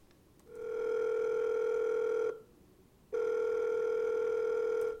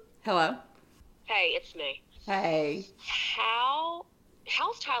Hello. Hey, it's me. Hey.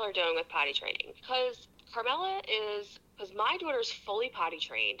 How's Tyler doing with potty training? Because because my daughter's fully potty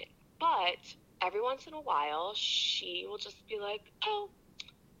trained, but every once in a while she will just be like, "Oh,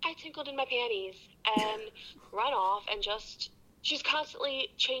 I tinkled in my panties," and run off and she's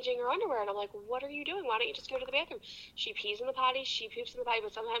constantly changing her underwear, and I'm like, "What are you doing? Why don't you just go to the bathroom?" She pees in the potty, she poops in the potty,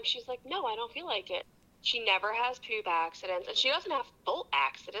 but sometimes she's like, "No, I don't feel like it." She never has poop accidents, and she doesn't have full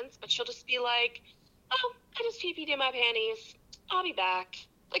accidents, but she'll just be like, "Oh, I just pee-peed in my panties. I'll be back."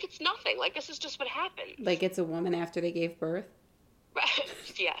 Like it's nothing. Like this is just what happens. Like it's a woman after they gave birth? Right.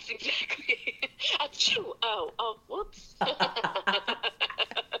 Yes, exactly. Achoo. Oh, whoops.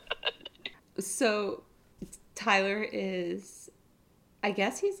 So Tyler is, I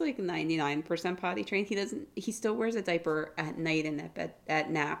guess he's like 99% potty trained. He still wears a diaper at night and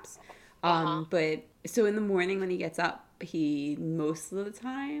at naps. Uh-huh. But so in the morning when he gets up, he most of the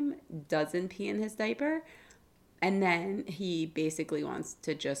time doesn't pee in his diaper. And then he basically wants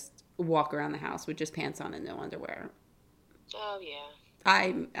to just walk around the house with just pants on and no underwear. Oh, yeah.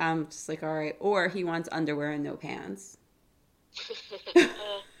 I'm just like, all right. Or he wants underwear and no pants.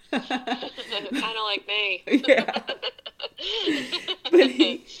 Kind of like me. Yeah. But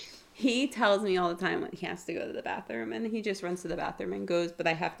he tells me all the time when he has to go to the bathroom, and he just runs to the bathroom and goes, but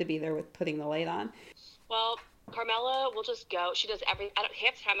I have to be there with putting the light on. Well, Carmela will just go. She does every. I don't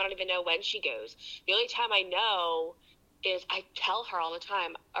half the time. I don't even know when she goes. The only time I know is I tell her all the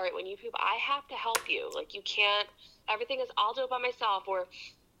time. All right, when you poop, I have to help you. Like you can't. Everything is I'll do it by myself, or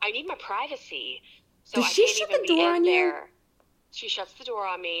I need my privacy, so Does I she can't shut even the be door in on you? there. She shuts the door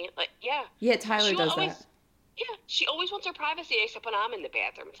on me. Like yeah, Yeah, Tyler she will does that. always. Yeah, she always wants her privacy except when I'm in the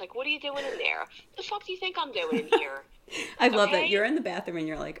bathroom. It's like, what are you doing in there? The fuck do you think I'm doing in here? I love that. Okay? You're in the bathroom and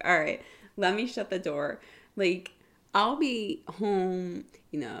you're like, all right, let me shut the door. Like, I'll be home,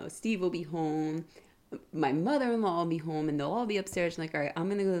 Steve will be home, my mother in law will be home, and they'll all be upstairs. And like, all right, I'm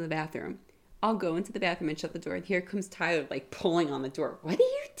going to go to the bathroom. I'll go into the bathroom and shut the door. And here comes Tyler, like, pulling on the door. What are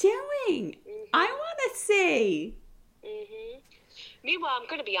you doing? I Mhm. want to see. Mhm. Meanwhile, I'm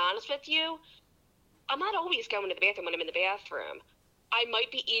going to be honest with you. I'm not always going to the bathroom when I'm in the bathroom. I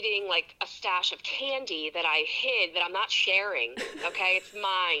might be eating like a stash of candy that I hid that I'm not sharing. Okay, it's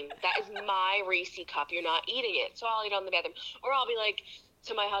mine. That is my Reese cup. You're not eating it, so I'll eat it on the bathroom. Or I'll be like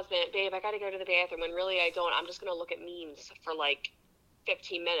to my husband, "Babe, I gotta go to the bathroom," when really I don't. I'm just gonna look at memes for like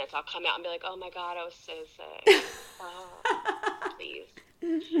 15 minutes. I'll come out and be like, "Oh my god, I was so sick. Oh, please."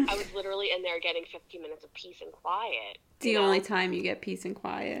 I was literally in there getting 15 minutes of peace and quiet. You The only know? time you get peace and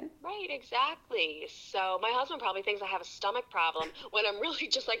quiet. Right, exactly. So my husband probably thinks I have a stomach problem when I'm really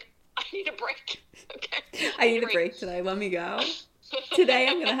just like, I need a break. Okay, I I need need a a break. break today. Let me go. Today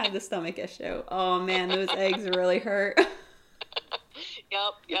I'm gonna have the stomach issue. Oh man, those eggs really hurt.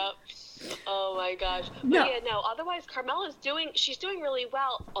 Yep. Oh my gosh. But No. yeah, no, otherwise she's doing really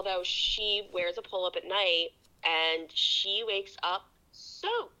well, although she wears a pull-up at night and she wakes up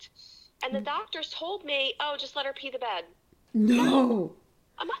soaked. And the doctors told me, "Oh, just let her pee the bed." No, No.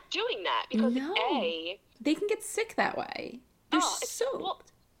 I'm not doing that because No. They can get sick that way. They're it's well,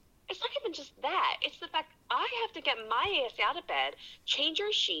 soaked. it's not even just that. It's the fact I have to get my ass out of bed, change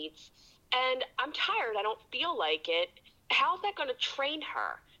her sheets, and I'm tired. I don't feel like it. How's that going to train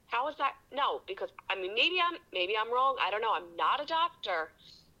her? How is that? No, because I mean, maybe I'm wrong. I don't know. I'm not a doctor,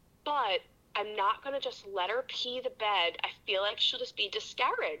 but I'm not going to just let her pee the bed. I feel like she'll just be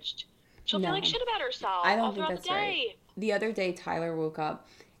discouraged. She'll feel like No. shit about I herself all don't think throughout the that's right. day. The other day, Tyler woke up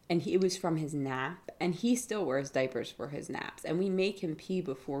and it was from his nap, and he still wears diapers for his naps. And we make him pee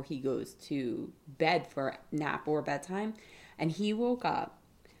before he goes to bed for nap or bedtime. And he woke up,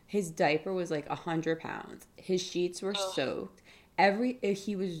 his diaper was like 100 pounds, his sheets were Ugh. soaked,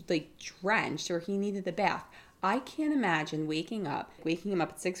 he was like drenched or he needed the bath. I can't imagine waking him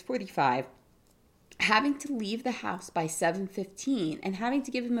up at 6:45, having to leave the house by 7:15 and having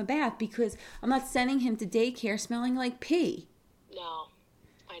to give him a bath because I'm not sending him to daycare smelling like pee. No,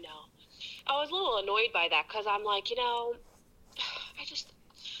 I know. I was a little annoyed by that because I'm like, I just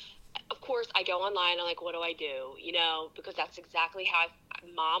of course, I go online. I'm like, what do I do? Because that's exactly how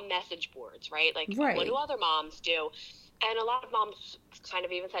mom message boards, right? Like, what do Right. other moms do? And a lot of moms kind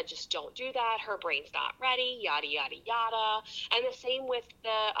of even said, just don't do that. Her brain's not ready, yada, yada, yada. And the same with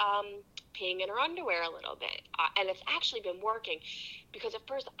the peeing in her underwear a little bit. And it's actually been working because at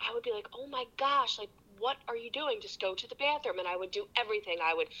first I would be like, oh my gosh, like, what are you doing? Just go to the bathroom. And I would do everything.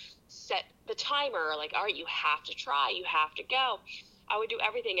 I would set the timer, like, all right, you have to try, you have to go. I would do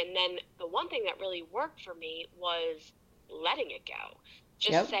everything. And then the one thing that really worked for me was letting it go.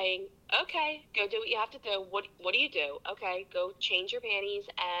 Just Yep. saying, okay, go do what you have to do. What do you do? Okay, go change your panties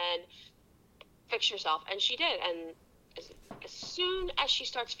and fix yourself. And she did. And as soon as she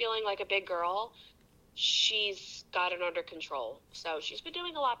starts feeling like a big girl, she's got it under control. So she's been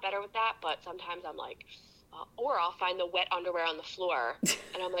doing a lot better with that. But sometimes I'm like, or I'll find the wet underwear on the floor,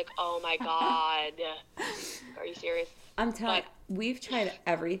 and I'm like, oh my God, are you serious? I'm telling But we've tried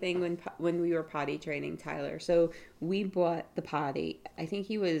everything when we were potty training Tyler. So we bought the potty. I think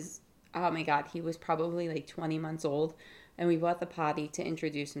he was, oh my God, he was probably like 20 months old, and we bought the potty to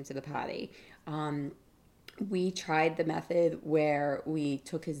introduce him to the potty. We tried the method where we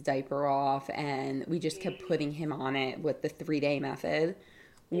took his diaper off and we just kept putting him on it with the 3-day method,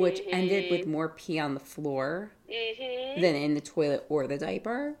 which ended with more pee on the floor than in the toilet or the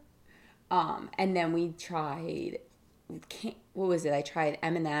diaper. And then we tried, what was it? I tried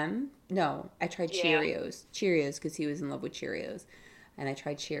M&M. No, I tried yeah, Cheerios. Cheerios because he was in love with Cheerios. And I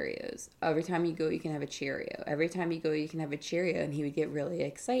tried Cheerios. Every time you go, you can have a Cheerio. Every time you go, you can have a Cheerio. And he would get really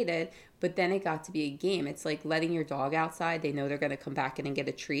excited. But then it got to be a game. It's like letting your dog outside. They know they're going to come back in and get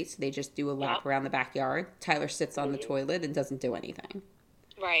a treat. So they just do a yep, lap around the backyard. Tyler sits on the toilet and doesn't do anything.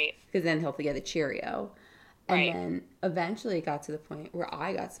 right, Because then he'll get a Cheerio. And right, then eventually it got to the point where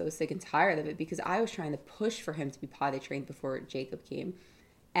I got so sick and tired of it because I was trying to push for him to be potty trained before Jacob came.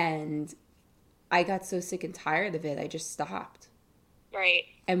 And I got so sick and tired of it, I just stopped. right.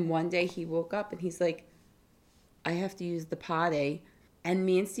 And one day he woke up and he's like, I have to use the potty. And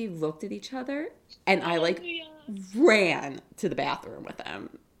me and Steve looked at each other and I like Hallelujah. ran to the bathroom with him.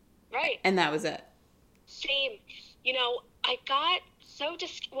 Right. And that was it. Same. I got so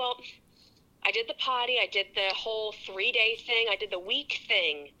well, I did the potty, I did the whole 3-day thing, I did the week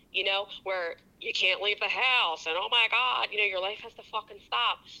thing, where you can't leave the house and oh my God, your life has to fucking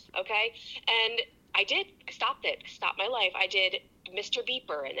stop. Okay. And I stopped my life. I did Mr.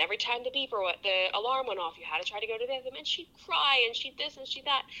 Beeper, and every time the alarm went off, you had to try to go to the bathroom, and she'd cry, and she'd this, and she'd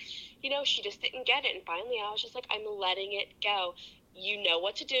that. She just didn't get it, and finally I was just like, I'm letting it go. You know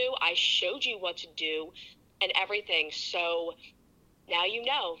what to do. I showed you what to do, and everything. So now you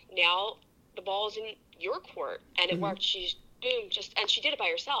know. Now the ball's in your court, and it Mm-hmm. worked. She's boom, and she did it by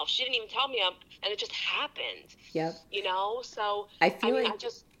herself. She didn't even tell me, and it just happened. Yep. So I feel I like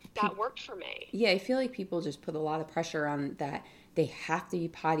just that worked for me. yeah, I feel like people just put a lot of pressure on that they have to be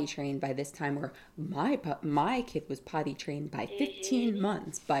potty trained by this time. Where my kid was potty trained by 15 Mhm.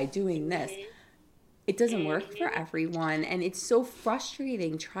 months by doing this. Mhm. It doesn't work for Mhm. everyone, and it's so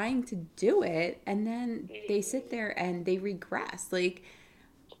frustrating trying to do it, and then they sit Mhm. there and they regress. Like,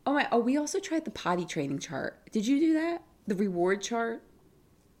 oh, we also tried the potty training chart. Did you do that? The reward chart?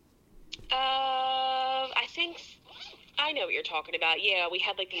 I think I know what you're talking about. Yeah, we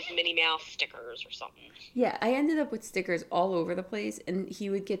had like these Minnie Mouse stickers or something. Yeah, I ended up with stickers all over the place, and he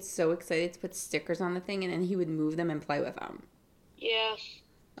would get so excited to put stickers on the thing, and then he would move them and play with them. Yeah,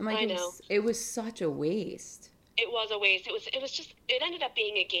 I'm like, I know. it was such a waste. It was a waste. It was just it ended up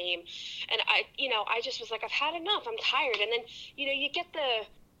being a game, and I just was like, I've had enough. I'm tired. And then you get the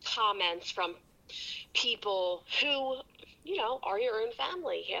comments from people who are your own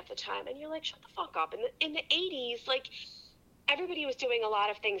family half the time, and you're like, shut the fuck up. In the 80s, like, everybody was doing a lot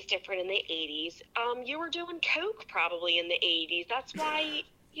of things different in the 80s. You were doing coke probably in the 80s. That's why,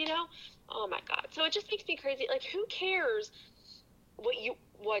 oh my God. So it just makes me crazy. Like, who cares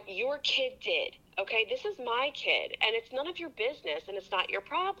what your kid did? Okay, this is my kid, and it's none of your business, and it's not your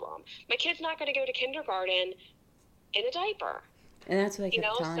problem. My kid's not going to go to kindergarten in a diaper. And that's what I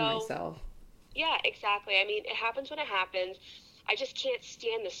kept telling So myself. yeah, exactly. I mean, it happens when it happens. I just can't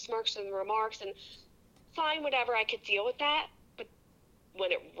stand the smirks and the remarks, and fine, whatever, I could deal with that. But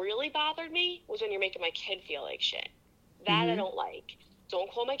when it really bothered me was when you're making my kid feel like shit. That I Mm-hmm. don't like. Don't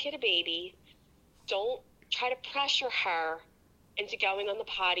call my kid a baby. Don't try to pressure her into going on the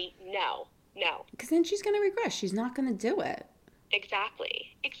potty. No, no. Because then she's going to regress. She's not going to do it.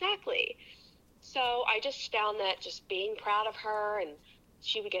 Exactly, exactly. So I just found that just being proud of her, and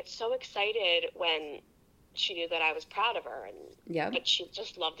she would get so excited when she knew that I was proud of her, and Yep. but she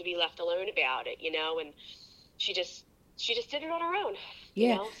just loved to be left alone about it, and she just did it on her own,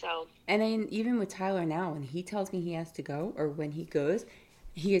 Yeah. so And then even with Tyler now, when he tells me he has to go or when he goes,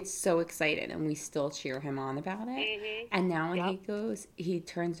 he gets so excited and we still cheer him on about it. And now when he yep. goes, he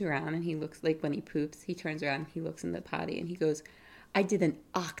turns around and he looks like when he poops, he turns around and he looks in the potty and he goes, I did an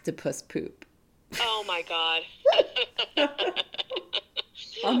octopus poop. Oh my God.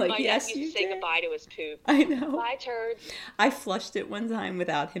 I'm like, My dad yes, used to you say did. goodbye to his poop. I know. Bye, turds. I flushed it one time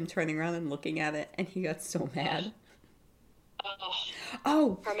without him turning around and looking at it, and he got so mad. Oh,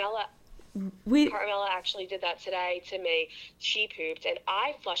 Oh, Carmela. Wait. Carmela actually did that today to me. She pooped and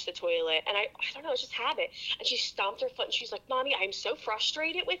I flushed the toilet and I don't know, it's just habit. And she stomped her foot and she's like, Mommy, I'm so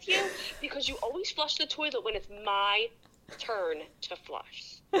frustrated with you because you always flush the toilet when it's my turn to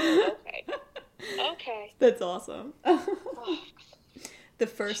flush. Okay. Okay. That's awesome. Oh, The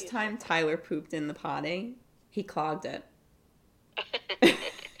first she's time Tyler pooped in the potty, he clogged it.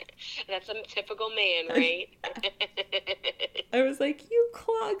 That's a typical man, right? I was like, you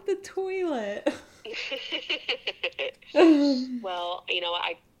clogged the toilet. Well,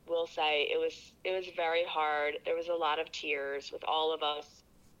 I will say it was very hard. There was a lot of tears with all of us.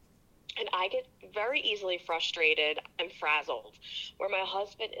 And I get very easily frustrated and frazzled. Where my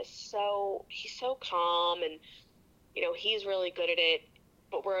husband he's so calm and he's really good at it,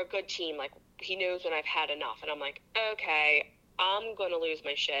 but we're a good team. Like he knows when I've had enough and I'm like, okay, I'm going to lose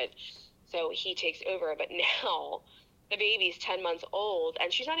my shit. So he takes over. But now the baby's 10 months old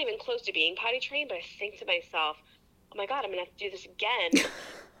and she's not even close to being potty trained. But I think to myself, oh my God, I'm going to have to do this again.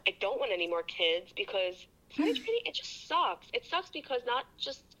 I don't want any more kids because potty training, it just sucks. It sucks because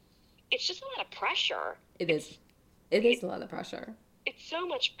it's just a lot of pressure. It is. It is a lot of pressure. It's so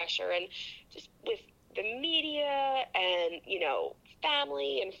much pressure. And just with the media and,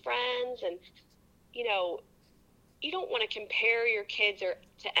 family and friends and, you don't want to compare your kids or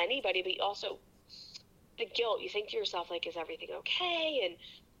to anybody, but you also the guilt. You think to yourself, like, is everything okay? And,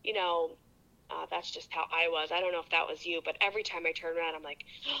 that's just how I was. I don't know if that was you, but every time I turn around, I'm like,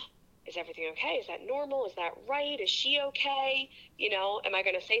 oh, is everything okay? Is that normal? Is that right? Is she okay? Am I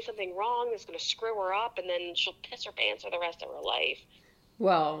going to say something wrong that's going to screw her up and then she'll piss her pants for the rest of her life?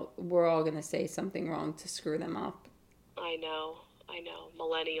 Well, we're all going to say something wrong to screw them up. I know.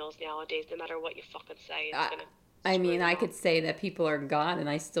 Millennials nowadays, no matter what you fucking say, it's going to I mean, I could say that people are God and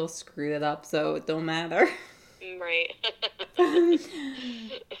I still screwed it up, so it don't matter. Right.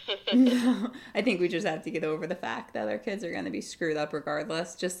 No, I think we just have to get over the fact that our kids are going to be screwed up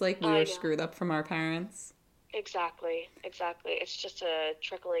regardless, just like we were screwed up from our parents. Exactly. It's just a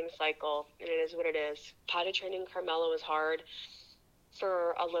trickling cycle, and it is what it is. Potty training Carmela was hard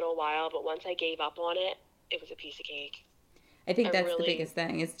for a little while, but once I gave up on it, it was a piece of cake. I think that's the biggest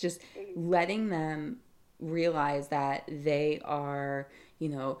thing. It's just letting them realize that they are,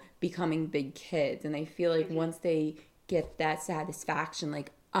 becoming big kids. And I feel like once they get that satisfaction,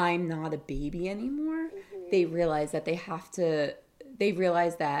 like, I'm not a baby anymore, they realize that they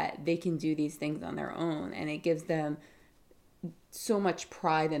realize that they can do these things on their own. And it gives them so much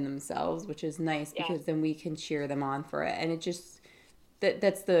pride in themselves, which is nice because then we can cheer them on for it. And it just,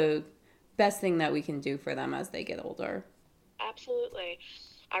 that's the best thing that we can do for them as they get older. Absolutely.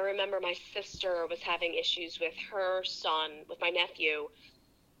 I remember my sister was having issues with her son, with my nephew,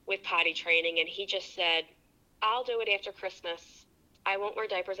 with potty training, and he just said, I'll do it after Christmas. I won't wear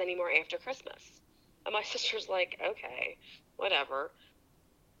diapers anymore after Christmas. And my sister's like, okay, whatever.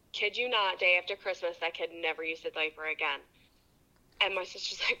 Kid you not, day after Christmas, that kid never used a diaper again. And my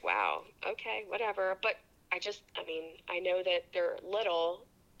sister's like, wow, okay, whatever. But I know that they're little,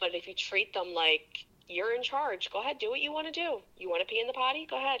 but if you treat them like you're in charge, go ahead, do what you want to do. You want to pee in the potty?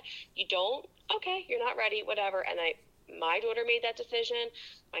 Go ahead. You don't? Okay, you're not ready, whatever. And my daughter made that decision.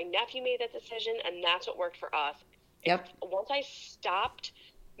 My nephew made that decision, and that's what worked for us. Yep. Once I stopped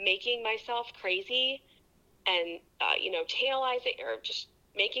making myself crazy and, tailizing or just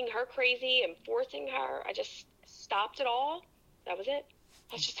making her crazy and forcing her, I just stopped it all. That was it.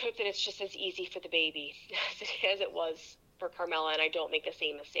 Let's just hope that it's just as easy for the baby as it was for Carmela, and I don't make the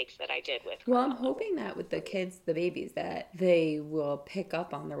same mistakes that I did with Carmela. Well, I'm hoping that with the kids, the babies, that they will pick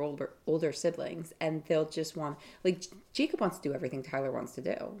up on their older siblings and they'll just want, like, Jacob wants to do everything Tyler wants to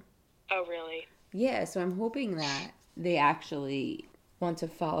do. Oh, really? Yeah, so I'm hoping that they actually want to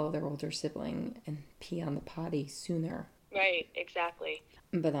follow their older sibling and pee on the potty sooner. Right, exactly.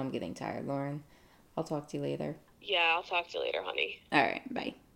 But I'm getting tired, Lauren. I'll talk to you later. Yeah, I'll talk to you later, honey. All right, bye.